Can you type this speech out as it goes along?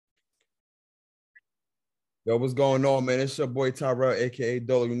Yo, what's going on, man? It's your boy Tyrell, aka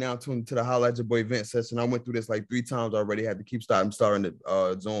Dolo. You now tuned to the Holla at Your Boy event session. I went through this like 3 times already. Had to keep starting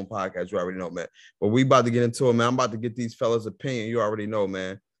the Zone podcast. You already know, man. But we about to get into it, man. I'm about to get these fellas' opinion. You already know,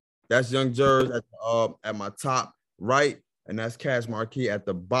 man. That's Young Jers at my top right, and that's Cash Marquis at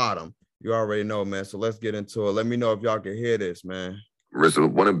the bottom. You already know, man. So let's get into it. Let me know if y'all can hear this, man.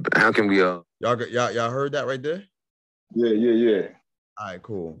 How can we y'all heard that right there? Yeah. All right,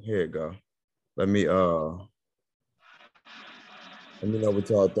 cool. Here it go. Let me know what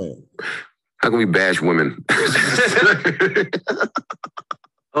y'all think. How can we bash women?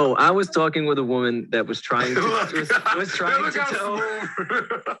 Oh, I was talking with a woman that was trying to tell.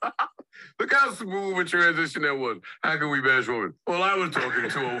 Look how smooth a transition that was. How can we bash women? Well, I was talking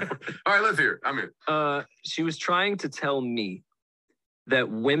to her. All right, let's hear it. I'm in. She was trying to tell me that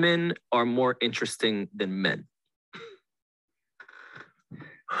women are more interesting than men.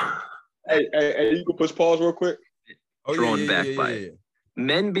 Hey, you can push pause real quick? Drawn back by it.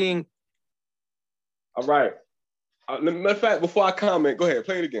 Men being... All right. Matter of fact, before I comment, go ahead,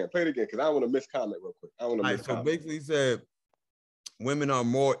 play it again, because I don't want to miscomment real quick. So basically he said women are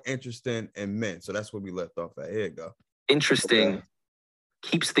more interesting in men. So that's where we left off at. Here you go. Interesting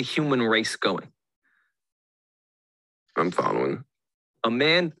keeps the human race going. I'm following. A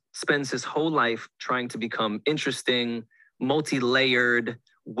man spends his whole life trying to become interesting, multi-layered,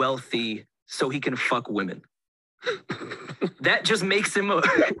 wealthy, so he can fuck women. That just makes him a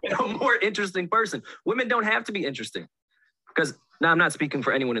more interesting person. Women don't have to be interesting. Because now I'm not speaking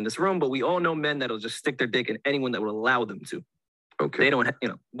for anyone in this room, but we all know men that'll just stick their dick in anyone that would allow them to. Okay. They don't,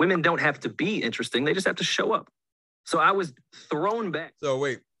 women don't have to be interesting. They just have to show up. So I was thrown back. So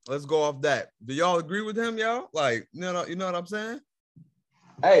wait, let's go off that. Do y'all agree with him, y'all? Like, you know what I'm saying?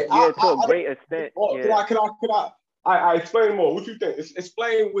 Hey, to a great extent. Can I explain more? What you think?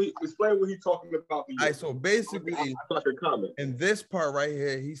 Explain what he's talking about. All right, so basically, in this part right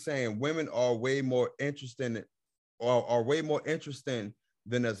here, he's saying women are way more interesting, or are way more interesting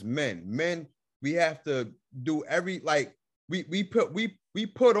than us men. Men, we have to do we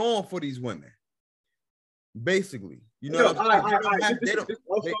put on for these women. Basically, you know, they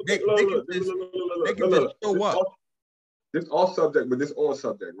can just show up. This off subject, but this on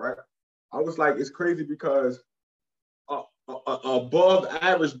subject, right? I was like, it's crazy because above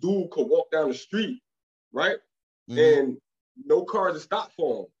average dude could walk down the street, right? Mm-hmm. And no cars to stop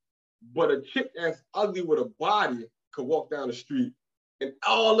for him. But a chick that's ugly with a body could walk down the street, and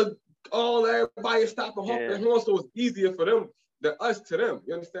everybody is stopping honking horns, so it's easier for them than us to them.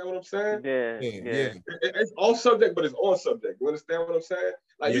 You understand what I'm saying? Yeah. It's off subject, but it's on subject. You understand what I'm saying?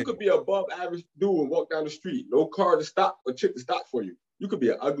 Like you could be above average dude and walk down the street, no car to stop, a chick to stop for you. You could be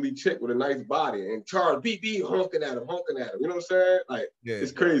an ugly chick with a nice body and Charles BB honking at him. You know what I'm saying? Like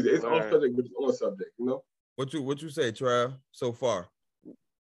it's crazy. It's off subject, but it's on subject. You know? What you say, Trav? So far?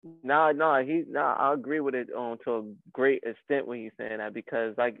 I agree with it to a great extent when you're saying that,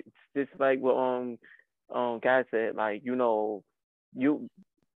 because like it's just like what guy said, like,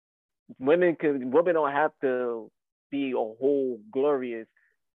 women don't have to be a whole glorious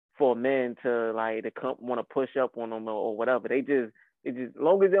for men to want to push up on them or whatever. It's just as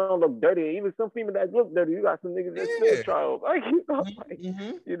long as they don't look dirty. Even some females that look dirty, you got some niggas that still try.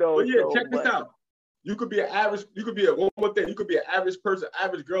 Check this out. You could be an average. You could be one more thing. You could be an average person,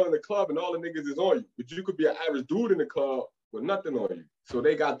 average girl in the club, and all the niggas is on you. But you could be an average dude in the club with nothing on you. So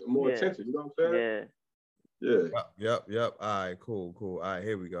they got more attention. You know what I'm saying? Yeah. Yep. All right. Cool. All right.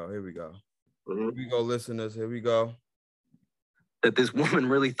 Here we go. Mm-hmm. Here we go, listeners. Here we go. That this woman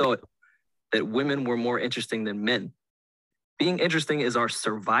really thought that women were more interesting than men. Being interesting is our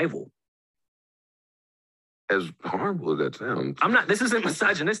survival. As horrible as that sounds. This isn't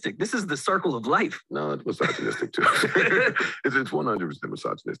misogynistic. This is the circle of life. No, it's misogynistic too. It's 100%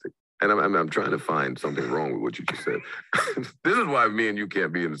 misogynistic. And I'm trying to find something wrong with what you just said. This is why me and you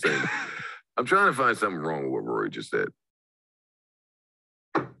can't be in the same. I'm trying to find something wrong with what Rory just said.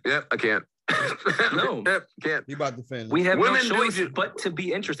 Yeah, I can't. No. Can't. You about to defend. We have no choice but to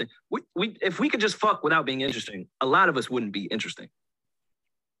be interesting. If we could just fuck without being interesting, a lot of us wouldn't be interesting.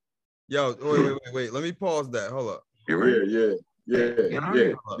 Yo, wait. Let me pause that. Hold up. You're right.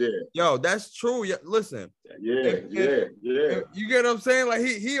 Yeah. Yo, that's true. Yeah, listen. Yeah. You get what I'm saying? Like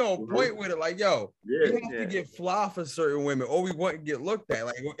he on point with it. Like, yo, we have to get fly for certain women, or we wouldn't get looked at.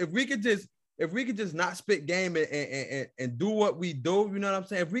 Like, if we could just not spit game and do what we do, you know what I'm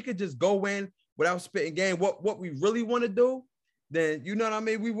saying? If we could just go in without spitting game, what we really want to do, then you know what I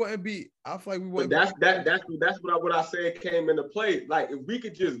mean? We wouldn't be. I feel like we wouldn't. But that's what I said came into play. Like if we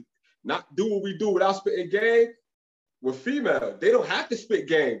could just not do what we do without spitting game, with female, they don't have to spit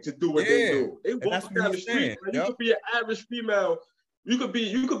game to do what they do. They walk down the street. Man, you could be an average female. You could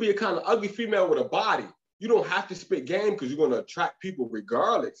be a kind of ugly female with a body. You don't have to spit game because you're gonna attract people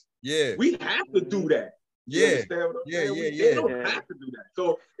regardless. Yeah, we have to do that. Yeah, They don't have to do that.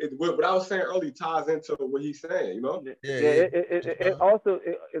 So what I was saying earlier ties into what he's saying. You know. It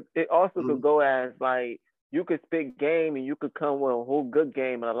also could go as like you could spit game and you could come with a whole good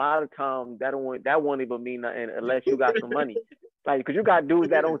game, and a lot of times that won't even mean nothing unless you got some money. Like, because you got dudes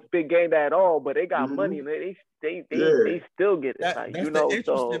that don't spit game at all, but they got money and they still get it. That's the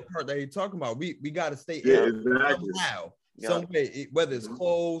interesting part that he's talking about. We got to stay somehow, some way, whether it's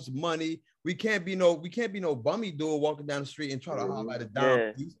clothes, money. We can't be no bummy dude walking down the street and try to holler at a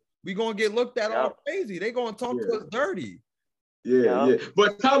dime piece. We gonna get looked at all crazy. They gonna talk to us dirty. Yeah.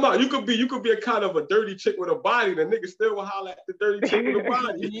 But time out, you could be a kind of a dirty chick with a body. The nigga still will holler at the dirty chick with a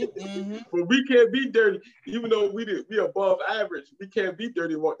body. But we can't be dirty, even though we above average. We can't be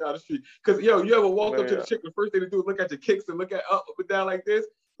dirty and walk down the street. Because you ever walk up to the chick, the first thing to do is look at your kicks and look at up and down like this.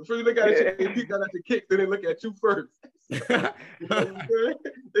 Before you look at it, they peek down at your kicks, then they look at you first. You know what I'm saying?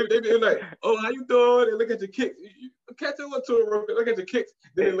 They're like, oh, how you doing? They look at your kicks. Catch up to it real quick. Look at your kicks.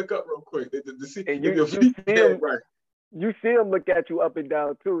 Then they look up real quick. They see if your feet right. You see them look at you up and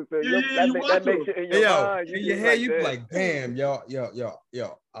down too. So that makes it in your mind. In your head, you be like, damn, yo.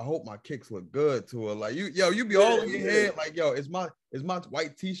 I hope my kicks look good to her. Like you be all in your head, like, yo, is my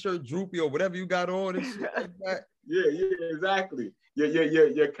white t-shirt droopy or whatever you got on and shit like that. Yeah, exactly.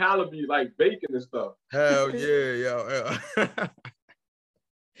 Your collar be like bacon and stuff. Hell yeah, yo.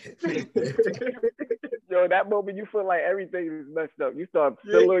 Yo, that moment you feel like everything is messed up. You start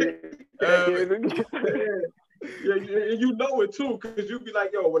feeling Yeah, you know it too, because you be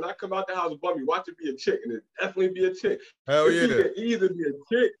like, yo, when I come out the house bummy, watch it be a chick, and it definitely be a chick. Hell yeah. It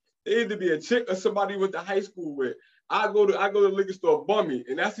either be a chick or somebody went to high school with. I go to the liquor store bummy,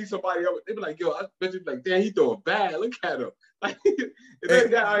 and I see somebody else, they be like, yo, I bet you be like, damn, he doing bad. Look at him. Like,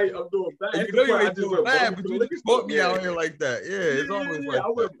 I'm doing bad. You know you ain't doing bad, but you just bought me out here like that. Yeah, it's always like I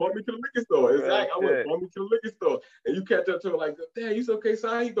went bummy to the liquor store. Exactly. I went bummy to the liquor store, and you catch up to her like, damn, you okay,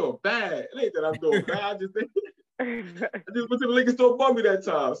 son? He doing bad. It ain't that I'm doing bad. I just went to the liquor store bummy that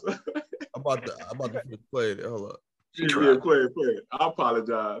time. So. I'm about to play it. Hold up. Yeah, play it. I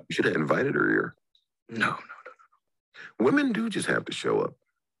apologize. You should have invited her here. No. Women do just have to show up.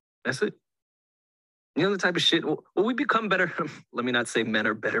 That's it. You know the type of shit. Well, we become better. Let me not say men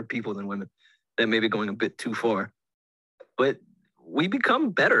are better people than women. That may be going a bit too far. But we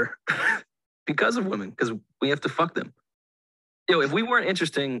become better because of women, because we have to fuck them. Yo, if we weren't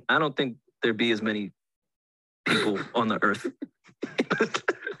interesting, I don't think there'd be as many people on the earth.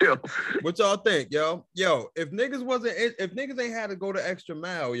 Yo, what y'all think, yo? Yo, if niggas ain't had to go the extra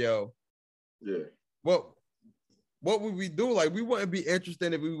mile, yo. Yeah. What would we do? Like, we wouldn't be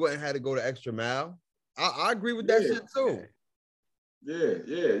interested if we wouldn't had to go the extra mile. I agree with that shit too. Yeah,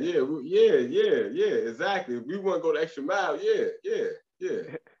 exactly. If we want to go the extra mile, yeah.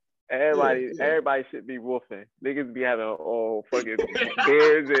 Everybody should be woofing. Niggas be having all fucking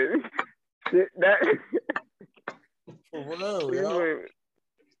beers and shit. For real, yo.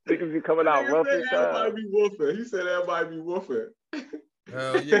 Niggas be coming out rough and stuff. Everybody be woofing. He said everybody be woofing.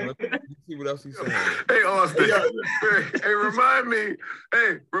 Hell yeah. Let's see what else he's saying. Hey, Austin. Hey, remind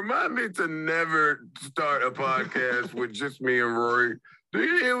me to never start a podcast with just me and Rory. Do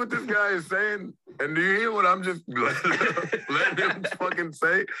you hear what this guy is saying? And do you hear what I'm just letting him fucking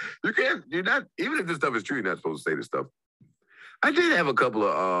say? You're not, even if this stuff is true, you're not supposed to say this stuff. I did have a couple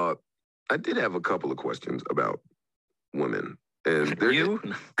of questions about women. And you?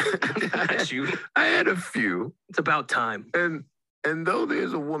 That's you. I had a few. It's about time. And though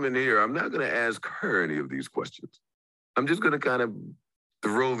there's a woman here, I'm not going to ask her any of these questions. I'm just going to kind of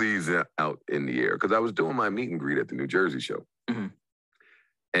throw these out in the air because I was doing my meet and greet at the New Jersey show. Mm-hmm.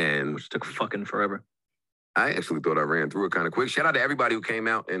 And which took fucking forever. I actually thought I ran through it kind of quick. Shout out to everybody who came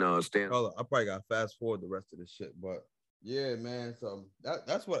out and stand. Hold on, I probably got to fast forward the rest of this shit, but yeah, man. So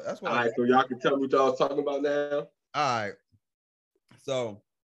that's what. All right, so y'all can tell me what y'all was talking about now. All right. So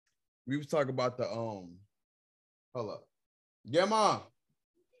we was talking about the hold up. Yeah, mom.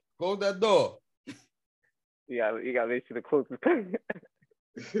 Close that door. You gotta make sure to close the thing.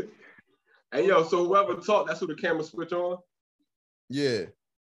 Hey, yo, so whoever talk, that's who the camera switch on? Yeah.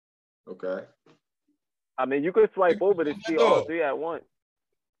 Okay. I mean, you could swipe over to see all three at once.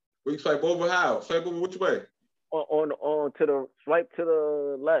 We swipe over how? Swipe over which way? On to the swipe to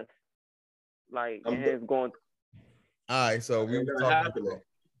the left. Like, your hand's going. All right, so we were talking about,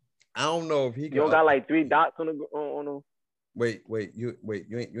 I don't know if he You don't got like 3 dots on the Wait, you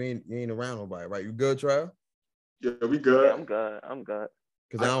ain't around nobody, right? You good, Trav? Yeah, we good. Yeah, I'm good.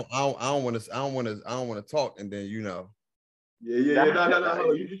 Because I don't want to talk, and then Yeah.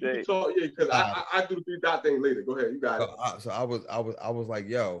 No. You can talk. Yeah, because I do the 3 dot thing later. Go ahead, you got it. So I was like,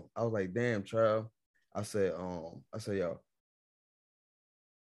 yo, I was like, damn, Trav. I said, yo,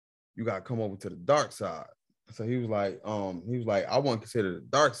 you gotta come over to the dark side. So he was like, I wouldn't consider the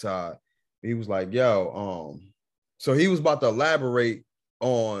dark side. He was like, yo, so he was about to elaborate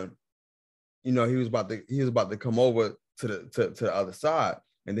on, he was about to come over to the other side.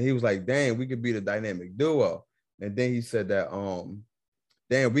 And then he was like, damn, we could be the dynamic duo. And then he said that,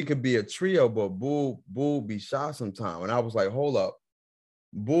 damn, we could be a trio, but Boo be shy sometime. And I was like, hold up.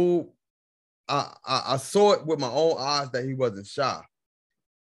 Boo, I saw it with my own eyes that he wasn't shy.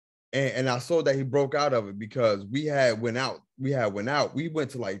 And I saw that he broke out of it because we went out. We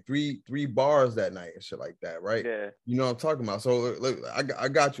went to like three bars that night and shit like that, right? Yeah. You know what I'm talking about. So look, I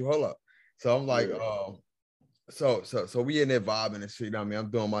got you. Hold up. So I'm like, so we in there vibing and shit. You know what I mean?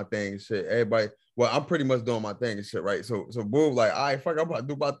 I'm doing my thing and shit. Everybody, well, I'm pretty much doing my thing and shit, right? So Boom like, all right, fuck, I'm about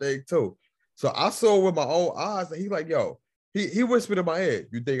to do my thing too. So I saw with my own eyes that he like, yo, he whispered in my head,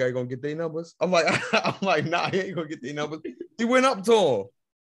 you think I ain't gonna get their numbers? I'm like, nah, he ain't gonna get their numbers. He went up to him.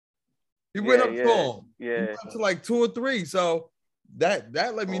 He went up to him. Yeah. He went up to like 2 or 3. So that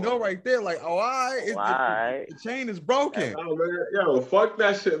let me know right there, like, oh, all right, the chain is broken. Oh, man. Yo, fuck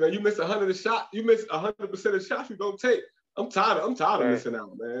that shit, man. You miss 100 of shots. You miss 100% of shots you don't take. I'm tired of missing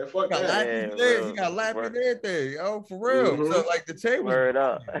out, man. Fuck that. He got laughing and everything. Oh, for real. Mm-hmm. So like the chain was word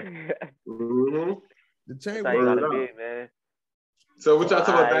up. Mm-hmm. The chain was word up. Big, man. So what y'all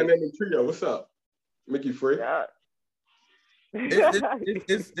talking about dynamic trio? What's up? Mickey Free? Yeah.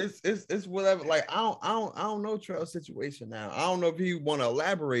 It's whatever. Like I don't know Trail's situation now. I don't know if he want to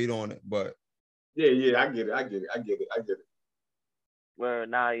elaborate on it, but yeah, I get it. Well,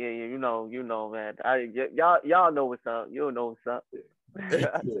 nah, yeah, you know, man. Y'all know what's up. You know what's up.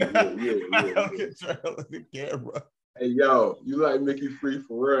 Yeah. Get Trail in the camera. Hey, yo, you like Mickey Free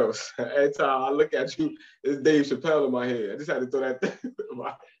for real? Every time I look at you, it's Dave Chappelle in my head. I just had to throw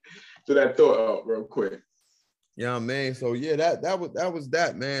that thought out real quick. Yeah, man. So yeah, that was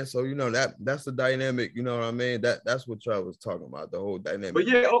that, man. So that's the dynamic. You know what I mean? That's what Trav was talking about, the whole dynamic. But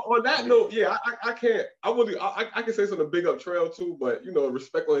yeah, on that note, yeah, I can't. I can say something big up Trail too, but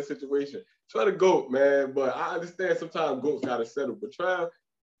respect on his situation. Try to GOAT, man. But I understand sometimes GOATs gotta settle. But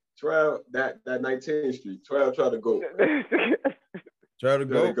Trav, that 19th Street, Trav try to GOAT. Try to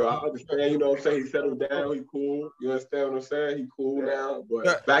go. I understand, what I'm saying? He settled down, he cool. You understand what I'm saying? He cool now.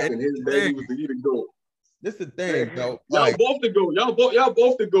 But back in his day, he was the GOAT. This the thing, though. Y'all both the GOAT. Y'all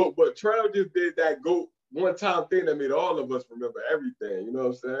both the GOAT, but Trav just did that GOAT one-time thing that made all of us remember everything. You know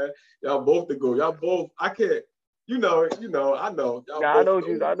what I'm saying? Y'all both the GOAT. Y'all both, I can't, I know. I know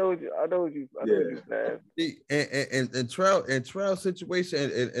you, man. And Trail's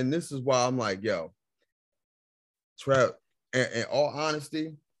situation, and this is why I'm like, yo, Trail, in all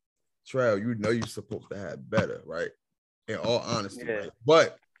honesty, Trail, you're supposed to have better, right? In all honesty, right?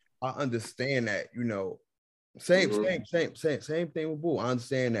 But I understand that, same thing with Boo. I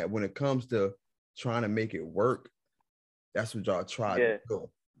understand that when it comes to trying to make it work, that's what y'all try to do.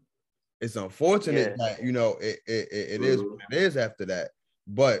 It's unfortunate that it is what it is after that,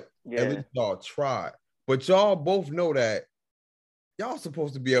 but at least y'all tried. But y'all both know that y'all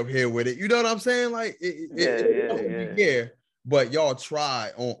supposed to be up here with it. You know what I'm saying? Like but y'all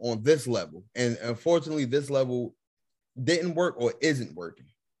try on this level, and unfortunately, this level didn't work or isn't working.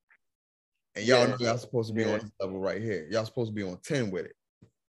 And y'all know y'all supposed to be on this level right here. Y'all supposed to be on 10 with it.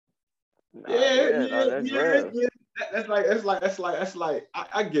 Yeah. That's like.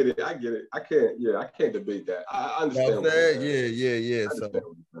 I get it. I can't debate that. I understand. Yeah. So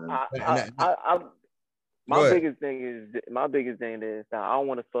my biggest thing is that I don't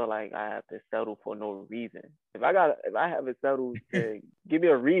want to feel like I have to settle for no reason. If I haven't settled, give me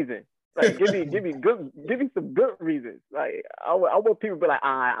a reason. Like give me some good reasons. Like I want people to be like,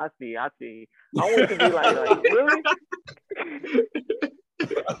 I see. I want to be like really?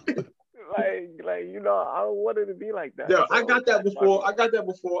 like I don't want it to be like that. Yeah, I got that before. I got that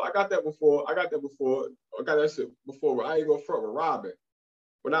shit before. I ain't gonna front with Robin.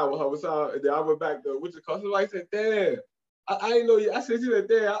 When I was I went back to which cause somebody said, damn, I didn't know you. I said, you said,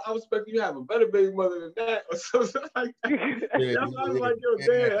 damn, I was expecting you to have a better baby mother than that, or something like that. I was like, yo,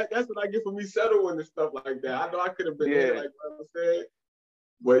 damn, that's what I get for me settling and stuff like that. I know I could have been there, like what I'm saying.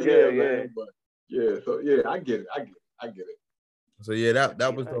 But man. But so I get it. So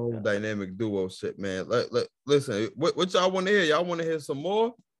that was the whole dynamic duo shit, man. Listen, what y'all want to hear? Y'all want to hear some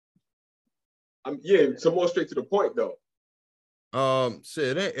more? Some more straight to the point though.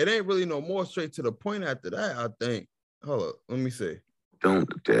 Shit, it ain't really no more straight to the point after that, I think. Hold up, let me see. Don't.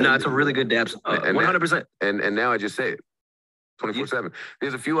 No, it's a really good dab. 100%. And now I just say it 24/7.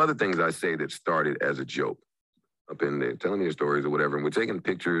 There's a few other things I say that started as a joke up in there, telling me your stories or whatever. And we're taking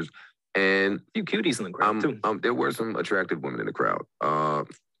pictures, and a few cuties in the crowd too. There were some attractive women in the crowd. I'm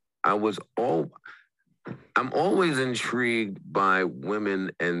always intrigued by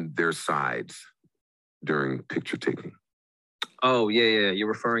women and their sides during picture taking. Oh, yeah. You're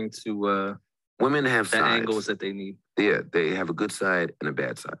referring to women have the sides. angles that they need. Yeah, they have a good side and a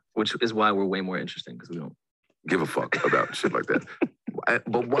bad side. Which is why we're way more interesting, because we don't give a fuck about shit like that.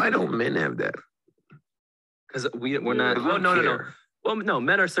 But why don't men have that? Because we're not. Well, no. Well, no,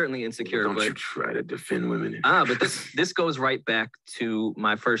 men are certainly insecure. Don't you try to defend women. But this goes right back to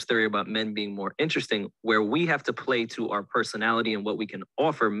my first theory about men being more interesting, where we have to play to our personality and what we can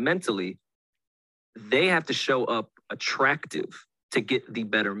offer mentally. They have to show up attractive to get the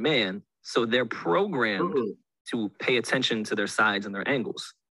better man. So they're programmed to pay attention to their sides and their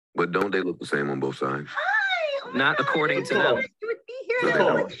angles. But don't they look the same on both sides? Not according to them. I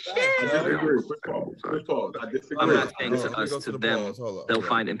disagree. I'm not saying to us, to them, they'll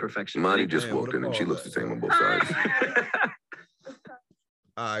find imperfections. Monty just walked in and she looks the same on both sides.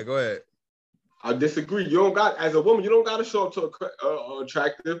 All right, go ahead. I disagree. You don't got, as a woman, you don't got to show up to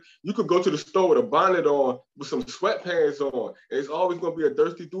attractive. You could go to the store with a bonnet on, with some sweatpants on, and it's always going to be a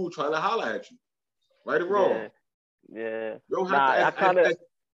thirsty dude trying to holler at you. Right or wrong? Yeah. You don't have to.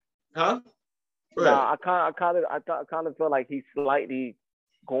 Huh? I kind of feel like he's slightly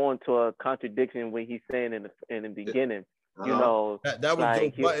going to a contradiction when he's saying in the beginning. You know, that was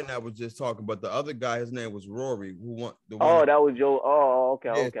like Joe Button that was just talking, but the other guy, his name was Rory, who won the one. Oh, that was Joe. Oh,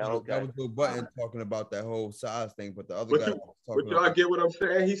 okay. That was Joe Button talking about that whole size thing, but the other guy was talking about. Y'all get what I'm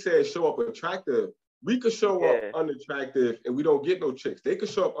saying? He said show up attractive. We could show up unattractive and we don't get no chicks. They could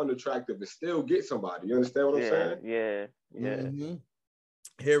show up unattractive and still get somebody. You understand what I'm saying? Yeah. Mm-hmm.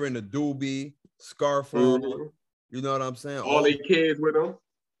 Hearing the doobie, scarf on, you know what I'm saying? All they kids with them.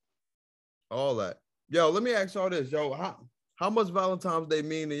 All that. Yo, let me ask y'all this, yo. How much Valentine's Day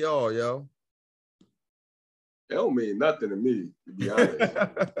mean to y'all, yo? It don't mean nothing to me, to be honest.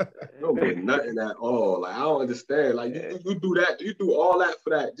 It don't mean nothing at all. Like, I don't understand. Like, you do that, you do all that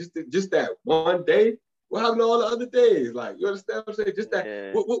for that, just that one day. What happened to all the other days? Like, you understand what I'm saying? Just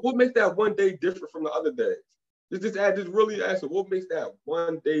that. What makes that one day different from the other days? Just really answer. What makes that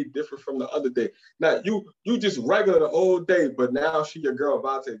one day different from the other day? Now, you just regular the old day, but now she your girl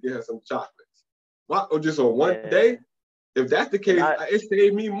about to get her some chocolates. What? Or just on one day? If that's the case, it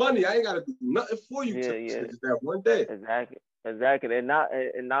saved me money. I ain't got to do nothing for you. Just that one day. Exactly. And not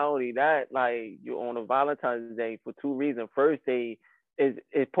only that, like, you're on a Valentine's Day for two reasons. First, if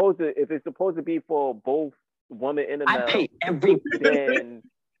it's supposed to be for both woman and a male, I pay every. Then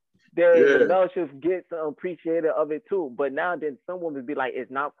the male should get some appreciated of it too. But now then some women be like,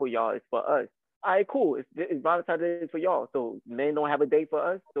 it's not for y'all, it's for us. All right, cool. It's Valentine's Day for y'all. So men don't have a day for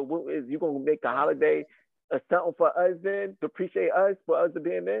us. So what is you gonna make a holiday something for us then to appreciate us, for us to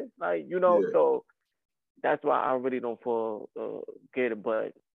be in there? Like, you know, so that's why I really don't get it,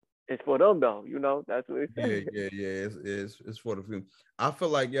 but it's for them though, you know. That's what it's saying. It's for the film. I feel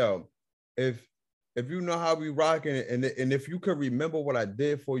like, yo, if you know how we rocking it, and if you could remember what I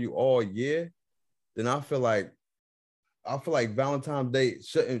did for you all year, then I feel like Valentine's Day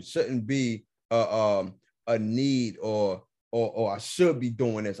shouldn't be a need or I should be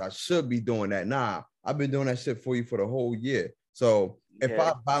doing this, I should be doing that. Nah, I've been doing that shit for you for the whole year. So if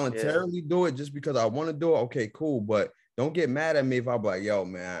I voluntarily do it just because I want to do it, okay, cool. But don't get mad at me if I'm like, yo,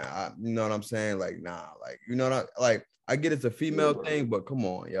 man, you know what I'm saying? Like, nah, like, you know, like, I get it's a female thing, but come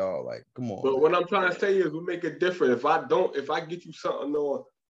on, y'all, like, come on. But what I'm trying to say is we make it different. If I get you something on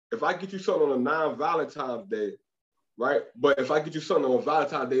a non-Valentine's Day, right? But if I get you something on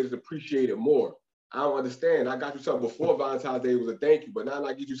Valentine's Day, it's appreciated more. I don't understand. I got you something before Valentine's Day, it was a thank you, but now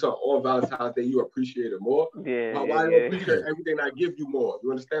I get you something on Valentine's Day, you appreciate it more. Why do you appreciate everything I give you more? You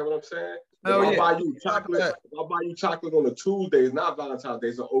understand what I'm saying? If I buy you chocolate on a Tuesday, it's not Valentine's Day,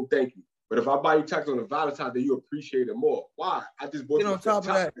 it's an oh thank you. But if I buy you chocolate on a Valentine's Day, you appreciate it more. Why? I just bought you on top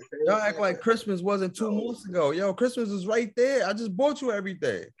of that. Y'all act like Christmas wasn't 2 months ago. Yo, Christmas is right there. I just bought you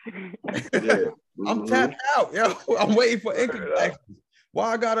everything. I'm tapped out. Yo, I'm waiting for income taxes.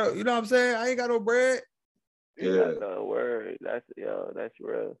 Why I gotta, you know what I'm saying? I ain't got no bread. No word. That's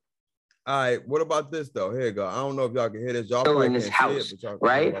real. All right, what about this though? Here you go. I don't know if y'all can hear this. Y'all Still probably in this can't house, see it, but y'all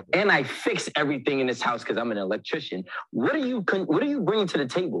right? And I fix everything in this house because I'm an electrician. What are you bringing to the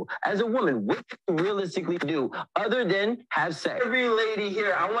table as a woman? What do you realistically do other than have sex? Every lady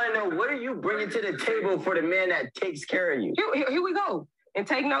here, I want to know, what are you bringing to the table for the man that takes care of you? Here we go, and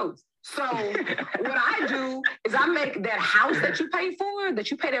take notes. So what I do is I make that house that you pay for,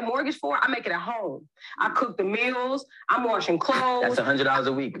 that you pay that mortgage for, I make it at home. I cook the meals. I'm washing clothes. That's $100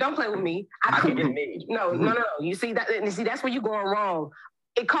 a week. Don't play with me. I can get made. No. You see that? You see that's where you're going wrong.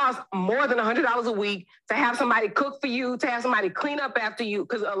 It costs more than $100 a week to have somebody cook for you, to have somebody clean up after you.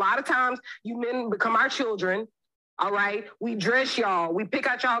 Because a lot of times you men become our children. All right, we dress y'all, we pick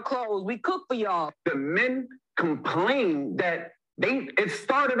out y'all clothes, we cook for y'all. The men complain that it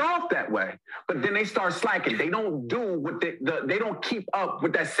started off that way, but then they start slacking. They don't do what they don't keep up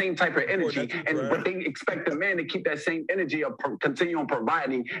with that same type of energy, but they expect the man to keep that same energy of continue on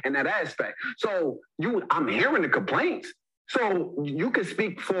providing in that aspect. So I'm hearing the complaints. So you can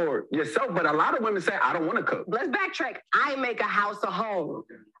speak for yourself, but a lot of women say, I don't want to cook. Let's backtrack. I make a house a home.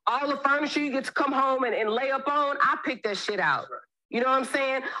 All the furniture you get to come home and lay up on, I pick that shit out. You know what I'm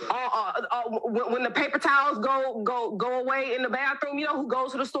saying? When the paper towels go away in the bathroom, you know who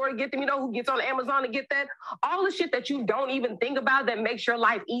goes to the store to get them? You know who gets on Amazon to get that? All the shit that you don't even think about that makes your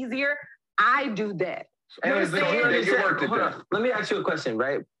life easier, I do that. You understand? Let me ask you a question,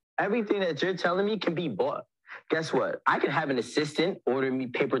 right? Everything that you're telling me can be bought. Guess what? I can have an assistant order me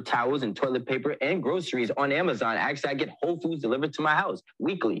paper towels and toilet paper and groceries on Amazon. Actually, I get Whole Foods delivered to my house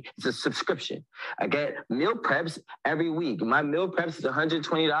weekly. It's a subscription. I get meal preps every week. My meal preps is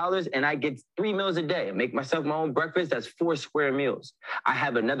 $120 and I get 3 meals a day. I make myself my own breakfast. That's 4 square meals. I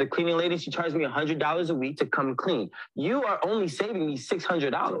have another cleaning lady. She charges me $100 a week to come clean. You are only saving me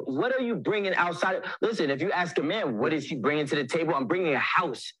 $600. What are you bringing outside? Listen, if you ask a man, what is he bringing to the table? I'm bringing a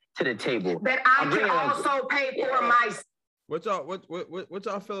house to the table. That I can also pay for myself. What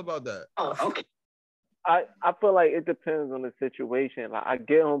y'all feel about that? Oh, okay. I feel like it depends on the situation. Like I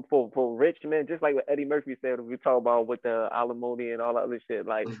get them for rich men, just like what Eddie Murphy said when we talk about with the alimony and all that other shit.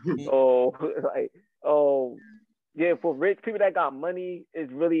 Like, yeah, for rich people that got money,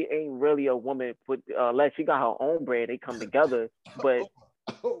 it really ain't really a woman. Unless she got her own bread, they come together. But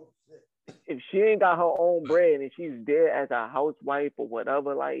if she ain't got her own bread and she's there as a housewife or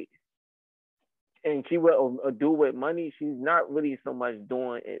whatever, like, and she will do with money, she's not really so much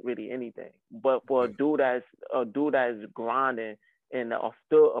doing it really anything. But for a dude that's grinding and a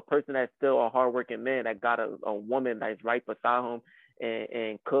person that's still a hardworking man that got a woman that's right beside him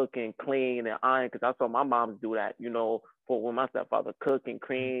and cook and clean and iron, because I saw my moms do that, you know, for when my stepfather cook and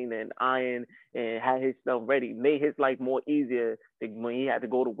clean and iron and had his stuff ready, made his life more easier when he had to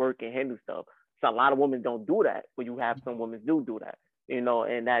go to work and handle stuff. So a lot of women don't do that, but you have some women do that, you know,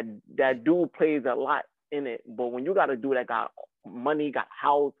 and that dude plays a lot in it. But when you got a dude that got money, got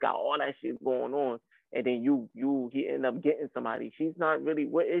house, got all that shit going on, and then he end up getting somebody, she's not really,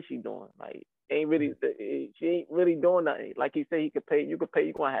 what is she doing? Like, she ain't really doing nothing. Like you say, you could pay, you're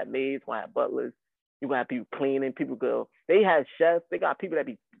gonna have maids, you're gonna have butlers, you're gonna have people cleaning, people go, they have chefs, they got people that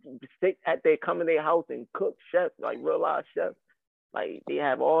be sick at their come in their house and cook, chefs, like real life chefs. Like they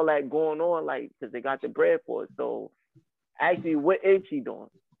have all that going on, like, because they got the bread for it. So actually, what is she doing?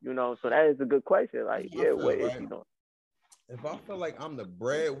 You know, so that is a good question. Like, yeah, what is she doing? If I feel like I'm the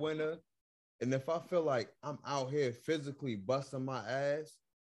breadwinner, and if I feel like I'm out here physically busting my ass,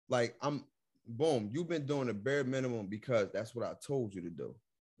 like you've been doing the bare minimum because that's what I told you to do.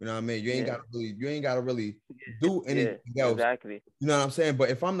 You know what I mean? You ain't gotta really do anything else. Exactly. You know what I'm saying?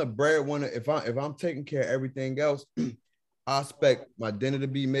 But if I'm the breadwinner, if I'm taking care of everything else, I expect my dinner to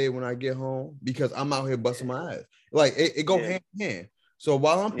be made when I get home because I'm out here busting my ass. Like it go hand in hand. So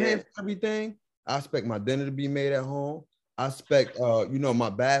while I'm paying for everything, I expect my dinner to be made at home. I expect my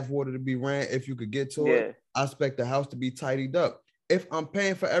bath water to be ran if you could get to it. I expect the house to be tidied up. If I'm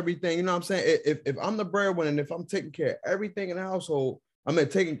paying for everything, you know what I'm saying? If I'm the breadwinner and if I'm taking care of everything in the household, I mean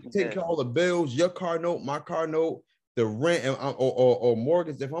taking care of all the bills, your car note, my car note, the rent or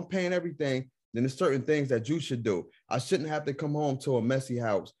mortgage. If I'm paying everything, then there's certain things that you should do. I shouldn't have to come home to a messy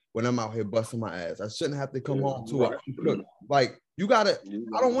house when I'm out here busting my ass. I shouldn't have to come home to a cook. Like I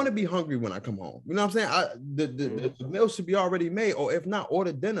don't want to be hungry when I come home. You know what I'm saying? The meal should be already made, or if not,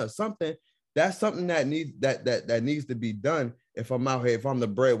 order dinner, something. That's something that needs to be done if I'm out here, if I'm the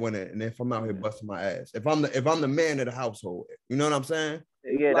breadwinner and if I'm out here busting my ass. If I'm the man of the household. You know what I'm saying?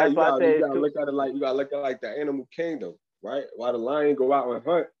 Yeah, that's why I said you gotta look at it like the animal kingdom, right? While the lion go out and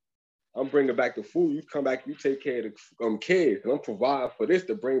hunt, I'm bringing back the food. You come back, you take care of the kids, and I'm providing for this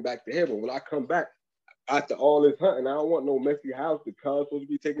to bring back to heaven. When I come back, after all this hunting, I don't want no messy house. The car's supposed to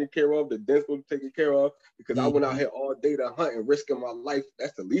be taken care of, the dent's supposed to be taken care of, because I went out here all day to hunt and risking my life.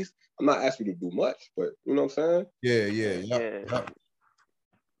 That's the least. I'm not asking you to do much, but you know what I'm saying? Yeah.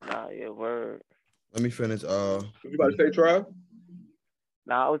 Nah, yeah, word. Let me finish. You about to say, Trav?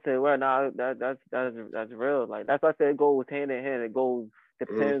 Nah, I would say, well, nah, that's real. Like that's why I said it goes hand in hand. It goes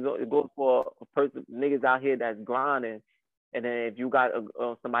depends on, it goes for a person, niggas out here that's grinding, and then if you got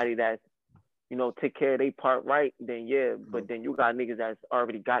somebody that's, you know, take care of their part right, then yeah. But then you got niggas that's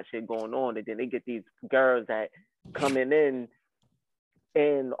already got shit going on, and then they get these girls that coming in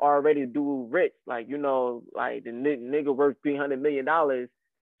and already do rich, like, you know, like the nigga worth $300 million.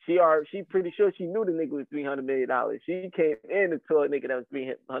 She pretty sure she knew the nigga was $300 million. She came in and told a nigga that was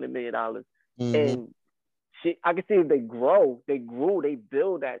 $300 million. And I can see if they grew, they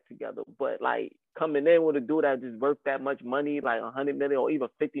build that together. But like coming in with a dude that just worth that much money, like 100 million or even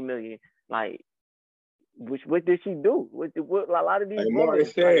 50 million, like, what did she do? What a lot of these women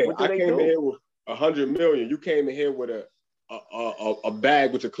said, like, I came in here with 100 million. You came in here with a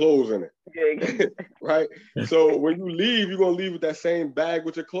bag with your clothes in it. Yeah. Right? So when you leave, you're gonna leave with that same bag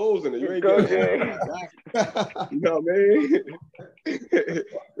with your clothes in it. You ain't gonna have, you know what I mean?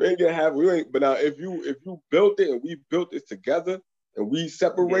 You ain't gonna have, but now if you built it and we built it together and we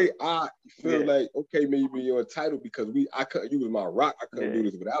separate, I feel like, okay, maybe you're entitled because you was my rock. I couldn't do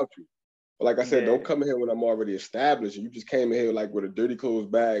this without you. But like I said, don't come in here when I'm already established. You just came in here like with a dirty clothes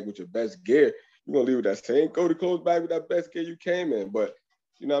bag with your best gear. You're gonna leave with that same dirty clothes bag with that best gear you came in. But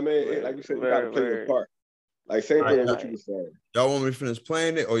you know what I mean? Like you said, you gotta play your part. Like same thing as what you were saying. Y'all want me to finish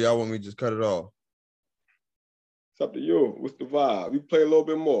playing it or y'all want me to just cut it off? It's up to you. What's the vibe? We play a little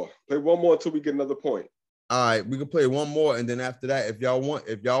bit more. Play one more until we get another point. All right, we can play one more, and then after that, if y'all want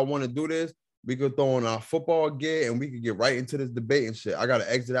to do this, we could throw on our football gear and we could get right into this debate and shit. I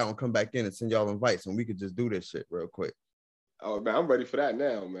gotta exit out and come back in and send y'all invites, and we could just do this shit real quick. Oh man, I'm ready for that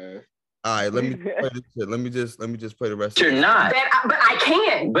now, man. All right, let me play this shit. Let me just play the rest. You're not. But I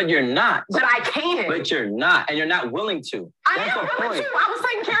can. But you're not. But I can. But you're not, and you're not willing to. I am willing to. I was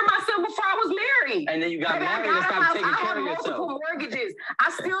taking care of myself before I was married. And then you got married and stopped taking care of yourself. Multiple mortgages. I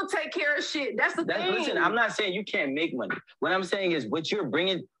still take care of shit. That's the thing. Listen, I'm not saying you can't make money. What I'm saying is what you're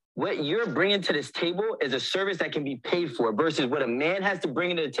bringing to this table is a service that can be paid for versus what a man has to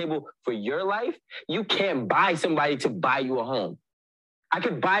bring to the table for your life. You can't buy somebody to buy you a home. I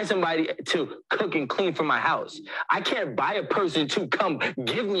could buy somebody to cook and clean for my house. I can't buy a person to come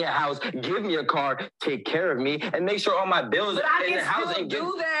give me a house, give me a car, take care of me, and make sure all my bills are in the house. But I can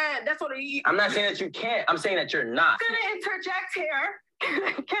still do that. That's what I'm not saying that you can't. I'm saying that you're not. I'm gonna interject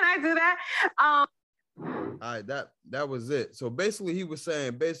here. Can I do that? All right, that was it. So basically, he was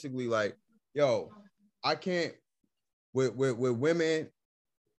saying like, yo, I can't with women.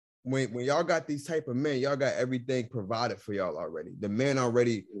 When y'all got these type of men, y'all got everything provided for y'all already. The man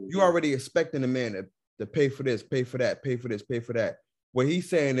already, you already expecting the man to pay for this, pay for that, pay for this, pay for that. What he's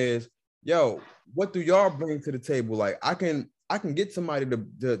saying is, yo, what do y'all bring to the table? Like I can get somebody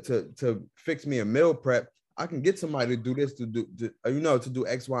to fix me a meal prep. I can get somebody to do this, to do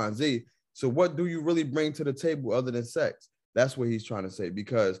X, Y, and Z. So what do you really bring to the table other than sex? That's what he's trying to say.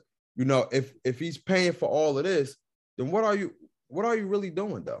 Because, you know, if he's paying for all of this, then what are you really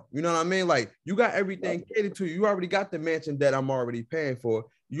doing though? You know what I mean? Like you got everything catered to you. You already got the mansion that I'm already paying for.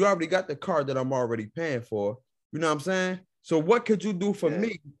 You already got the car that I'm already paying for. You know what I'm saying? So what could you do for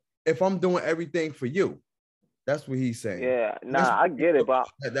me if I'm doing everything for you? That's what he's saying. Yeah, I get it, but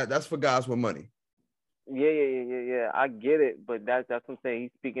that's for guys with money. Yeah. I get it, but that's what I'm saying.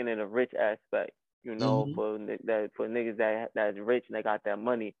 He's speaking in a rich aspect. You know, for niggas that's rich and they got that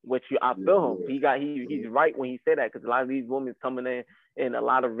money, which I feel him. He's right when he said that, because a lot of these women coming in a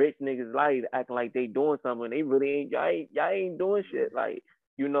lot of rich niggas' life acting like they doing something. They really ain't. Y'all ain't doing shit. Like,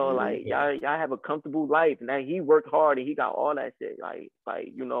 you know, like y'all have a comfortable life, and that he worked hard and he got all that shit. Like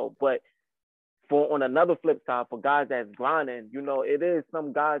you know, but on another flip side, for guys that's grinding, you know, it is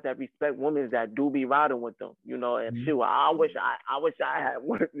some guys that respect women that do be riding with them, you know, and shoot, I wish I had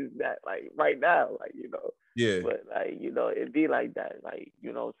one of that, like right now, like, you know. Yeah. But like, you know, it'd be like that, like,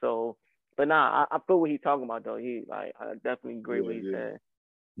 you know, so, but nah, I feel what he's talking about though. I definitely agree what he's saying.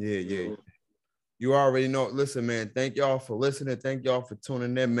 Yeah. You already know. Listen, man, thank y'all for listening. Thank y'all for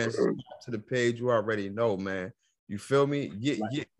tuning in, man. Subscribe to the page. You already know, man. You feel me?